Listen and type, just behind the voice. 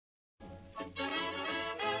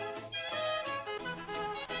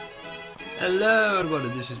Hello everybody,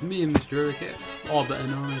 this is me and Mr. B.E.K, or better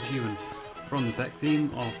known as Ewan, from the B.E.K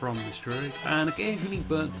team, or from Mr. B.E.K, and occasionally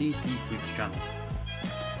Burnt TT Freaks channel.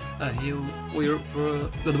 Here we're up for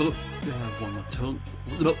one more tongue.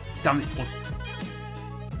 Damn it! My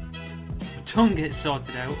tongue gets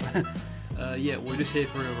sorted out. Yeah, we're just here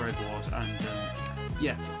for a Red Wars, and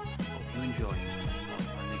yeah, hope you enjoy.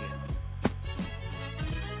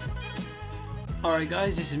 Alright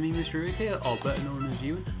guys, this is me, Mr. B.E.K, or better known as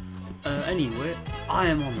Ewan. Anyway, I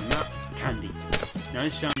am on the map Candy. Now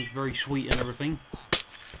this sounds very sweet and everything.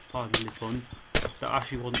 Pardon the pun. That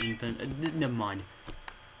actually wasn't intended. Never mind.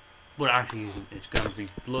 But it actually isn't. It's going to be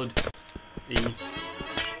blood,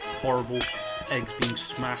 horrible, eggs being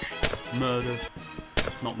smashed, murder.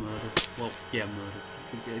 Not murder. Well, yeah, murder.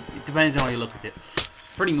 It depends on how you look at it.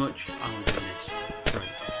 Pretty much, I'm doing this.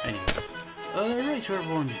 Right. Anyway. Right, so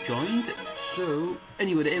everyone's joined. So,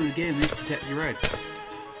 anyway, the aim of the game is protect your egg.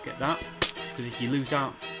 Get that? Because if you lose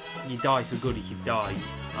out, you die for good if you die.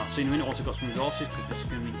 I'll see in a minute. Also got some resources because this is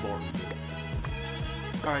going to be the boring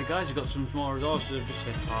bit. Alright guys, I've got some small resources. I've just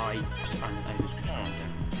said hi and I just calm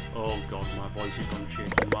down. Oh god, my voice has gone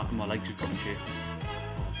shaky. My legs have gone shaky.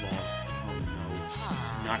 Oh lord. Oh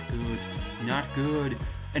no. Not good. Not good.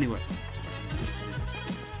 Anyway.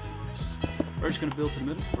 We're just going to build to the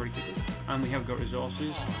middle very quickly. And we have got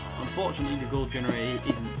resources. Unfortunately, the gold generator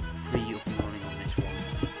isn't free up and running on this one.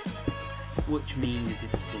 Which means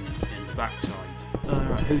it's a bump in the backside.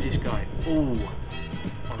 Alright, who's this guy? Oh!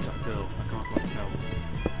 Or is that a girl? I can't quite tell.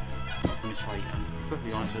 Not from his height, and to be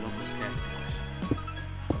perfectly honest, I don't really care.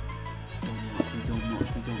 Don't notice me, don't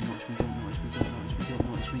notice me, don't notice me, don't notice me, don't notice me, don't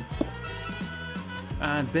notice me.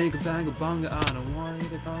 And banga banga banga, I don't want you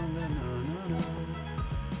to conga,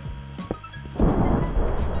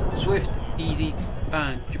 no. Swift, easy,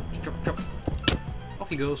 and chop, chop, chop. Off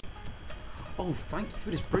he goes. Oh, thank you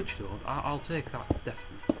for this bridge, though. I'll take that,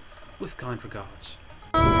 definitely. With kind regards.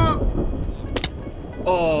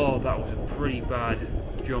 Oh, that was a pretty bad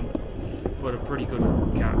jump, but a pretty good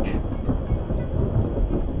catch.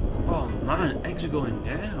 Oh man, eggs are going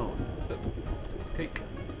down. Cake.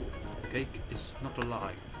 Cake is not a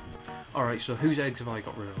lie. Alright, so whose eggs have I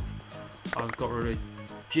got rid of? I've got rid of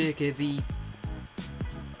JKV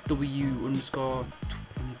W_20.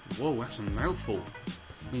 Whoa, that's a mouthful.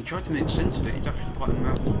 When you try to make sense of it, it's actually quite a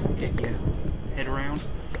mouthful to get your head around.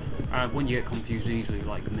 When you get confused easily,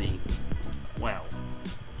 like me, well,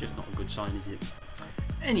 just not a good sign, is it?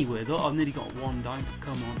 Anyway, though, I've nearly got one dime.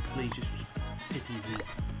 Come on, please, just pity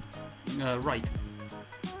me. Right,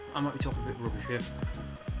 I might be talking a bit rubbish here.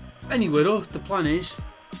 Anyway, though, the plan is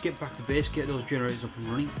get back to base, get those generators up and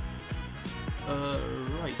running.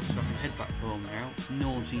 Right, so I can head back home now. No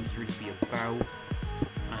one seems to really be about.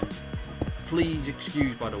 And please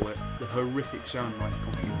excuse, by the way, the horrific sound my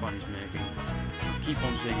computer fan is making. I keep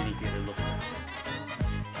on saying I need to get a look at it.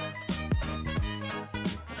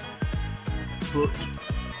 But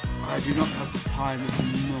I do not have the time at the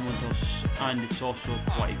moment, and it's also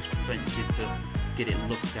quite expensive to get it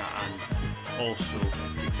looked at, and also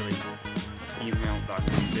particularly the amount that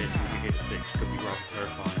could basically get it fixed could be rather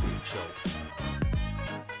terrifying in itself.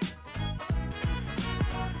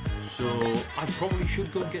 So I probably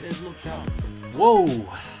should go get it looked at. Whoa!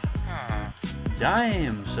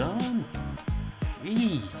 Damn, son!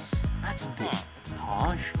 Jeez, that's a bit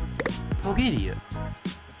harsh. Pug idiot.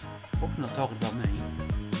 Hope you're not talking about me.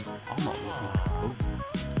 I'm not looking like a pug.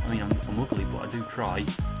 I mean, I'm ugly, but I do try.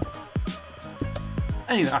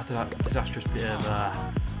 Anyway, after that disastrous bit of,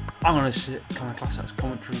 I'm gonna kind of class that as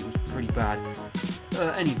commentary. It was pretty bad.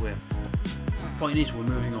 Anyway, point is, we're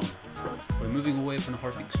moving on. We're moving away from the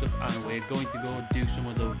horrific stuff, and we're going to go do some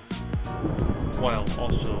of the, well,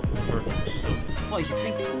 also horrific stuff. What do you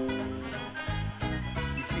think?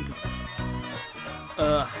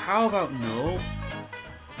 How about no?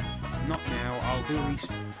 Not now. I'll do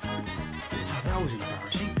recent. Oh, that was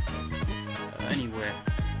embarrassing. Anyway,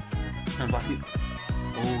 I'm back in.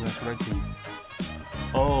 Oh, that's red team.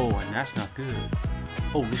 Oh, and that's not good.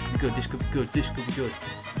 Oh, this could be good. This could be good. This could be good.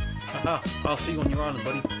 Haha! I'll see you on your island,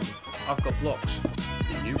 buddy. I've got blocks.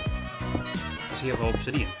 Do you? Does he have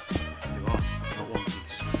obsidian? Do I? I've got one piece.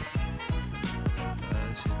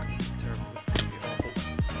 This is going to be terrible. It's going to be awful.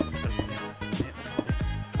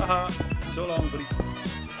 Haha! So long, buddy.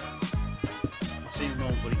 I'll see you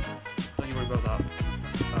around, buddy. Don't you worry about that.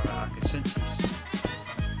 Alright, I can sense this.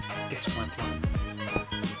 Guess my plan.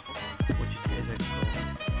 Which is to get his eggs going.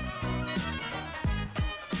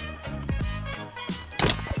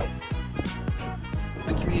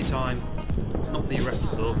 Thank you for your time. Not for your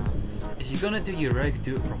effort though. If you're gonna do your egg,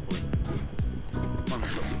 do it properly.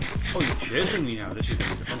 Oh, you're chasing me now. This is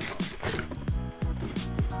going to be fun.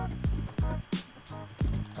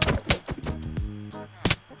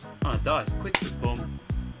 die. Quick, boom.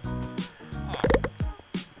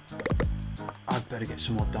 I'd better get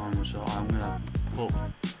some more diamonds, so I'm gonna put...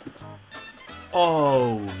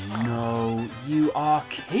 Oh no, you are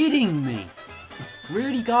kidding me!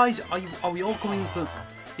 Really, guys? Are we all coming for...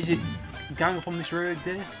 Is it gang up on this road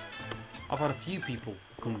there? I've had a few people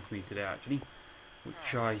come for me today, actually,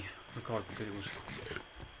 which I recorded because it was...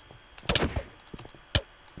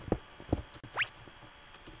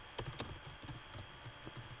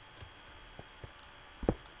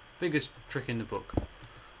 biggest trick in the book.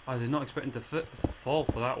 I was not expecting to fall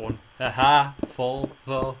for that one. Haha, fall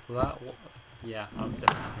for that one. Yeah, I'm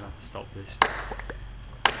definitely going to have to stop this.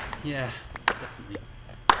 Yeah, definitely.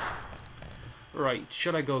 Right,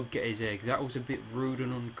 should I go get his egg? That was a bit rude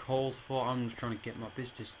and uncalled for. I'm just trying to get my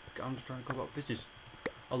business. I'm just trying to go about business.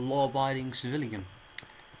 A law-abiding civilian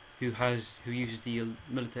who uses the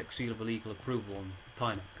Militech seal of illegal approval on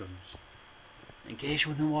Tynet guns. In case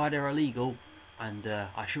you wonder why they're illegal, and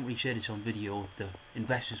I shouldn't really share this on video with the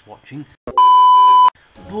investors watching, but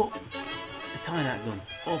the Tynet gun,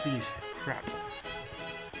 obvious crap.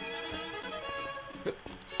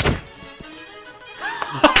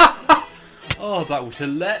 Oh, that was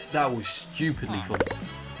hilarious. That was stupidly funny.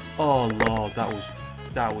 Oh lord, that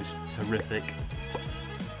was horrific.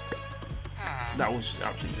 That was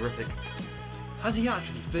absolutely horrific. Has he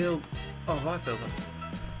actually failed? Oh, have I failed that?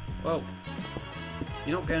 Well,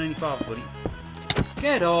 you're not getting any farther, buddy.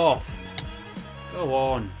 Get off! Go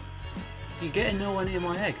on. You're getting nowhere near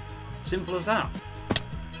my egg. Simple as that.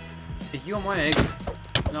 If you want my egg,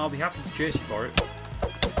 then I'll be happy to chase you for it.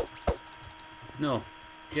 No.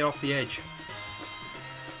 Get off the edge.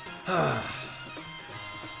 You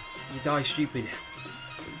die stupid.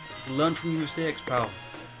 Learn from your mistakes, pal.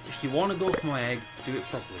 If you want to go for my egg, do it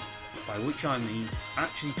properly. By which I mean,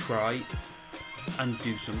 actually try and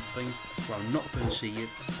do something where I'm not going to see you,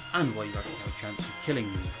 and where you actually have a chance of killing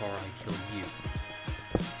me before I kill you.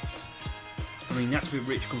 I mean, that's a bit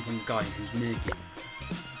rich coming from the guy who's naked.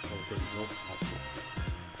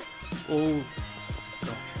 Oh,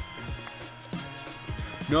 gosh.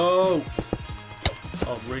 No!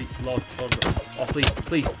 Oh, really? Lord, oh, please,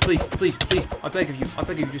 I beg of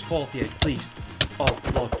you, just fall off the edge, please. Oh,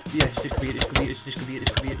 Lord, yes, this could be it.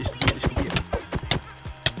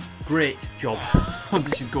 Great job.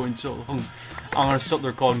 This is going so long. I'm going to stop the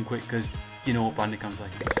recording quick because you know what Bandicam's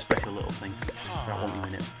like. It's a special little thing. Right, 1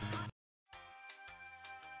 minute.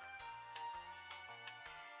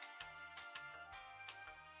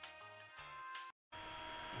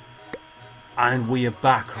 And we are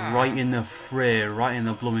back right in the fray, right in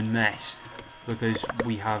the blooming mess. Because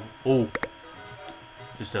we have... Oh!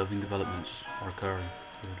 Disturbing developments are occurring.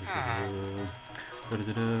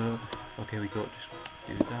 Okay, we got just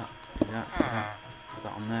do that. Put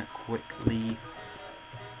that on there quickly.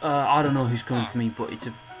 I don't know who's coming for me, but it's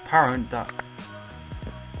apparent that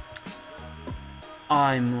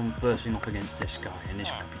I'm bursting off against this guy, and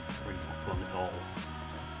this could be really not fun at all.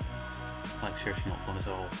 Like, seriously not fun at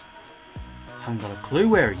all. Haven't got a clue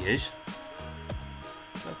where he is.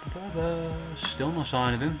 Still no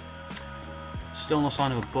sign of him. Still no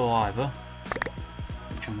sign of a bow either,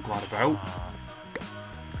 which I'm glad about.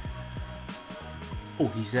 Oh,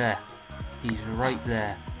 he's there. He's right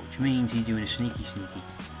there, which means he's doing a sneaky.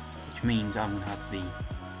 Which means I'm going to have to be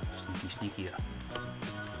sneakier.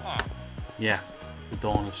 Yeah, the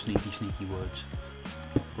dawn of sneaky words.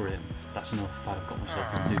 Great, that's enough that I've got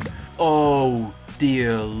myself into. Oh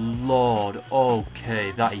dear lord,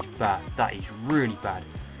 okay, that is bad. That is really bad.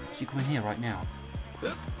 Is he coming here right now?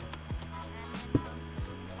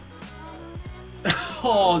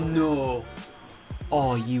 Oh no!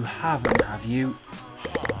 Oh, you haven't, have you?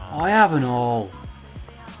 I haven't all.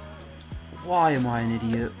 Why am I an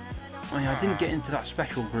idiot? I mean, I didn't get into that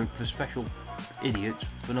special group for special idiots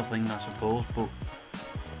for nothing, I suppose, but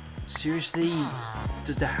seriously,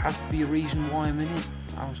 does there have to be a reason why I'm in it?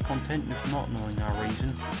 I was content with not knowing our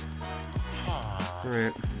reason.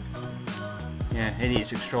 Great. Yeah,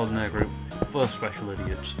 idiots extraordinaire group. First special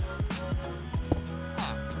idiots.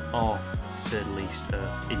 Oh, to say the least,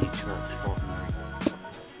 idiots who are extraordinary.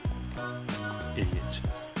 Idiots.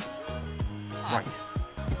 Right.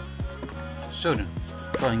 So then,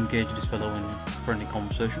 try and engage this fellow in friendly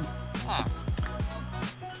conversation.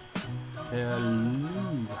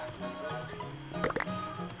 Hello.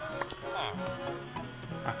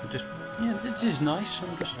 I could just, yeah, this is nice.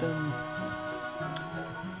 I'm just,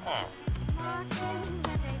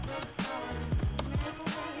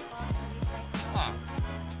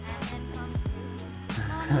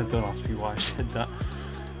 don't ask me why I said that.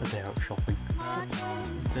 A day out shopping.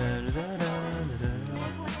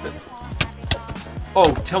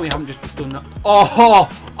 Oh, tell me I haven't just done that. Oh,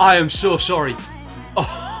 I am so sorry.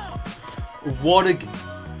 Oh, what a...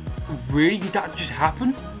 Really? Did that just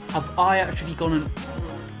happen? Have I actually gone and...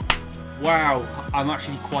 Wow, I'm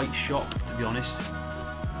actually quite shocked, to be honest.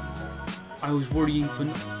 I was worrying for...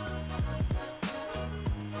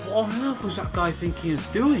 What on earth was that guy thinking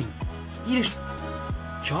of doing? He just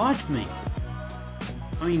charged me.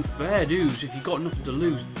 I mean, fair dues, if you've got nothing to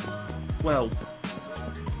lose. Well,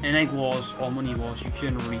 in Egg Wars or Money Wars, you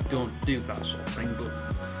generally don't do that sort of thing, but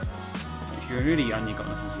if you're an idiot and you've got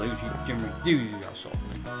nothing to lose, you generally do that sort of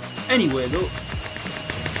thing. Anyway, though...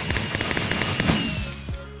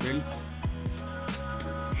 Really?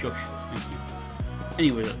 Shush, thank you.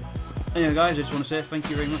 Anyway, guys, I just want to say thank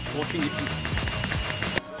you very much for watching.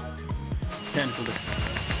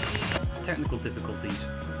 Technical difficulties.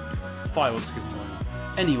 Fireworks going on.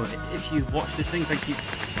 Anyway, if you've watched this thing, thank you.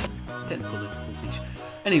 Technical difficulties.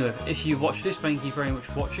 Anyway, if you've watched this, thank you very much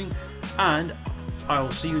for watching, and I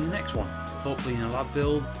will see you in the next one. Hopefully in a lab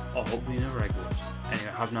build, or hopefully in a Egg Wars.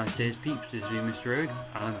 Anyway, have a nice day, peeps. This has been Mr. Egg,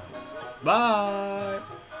 and I'm out. Bye!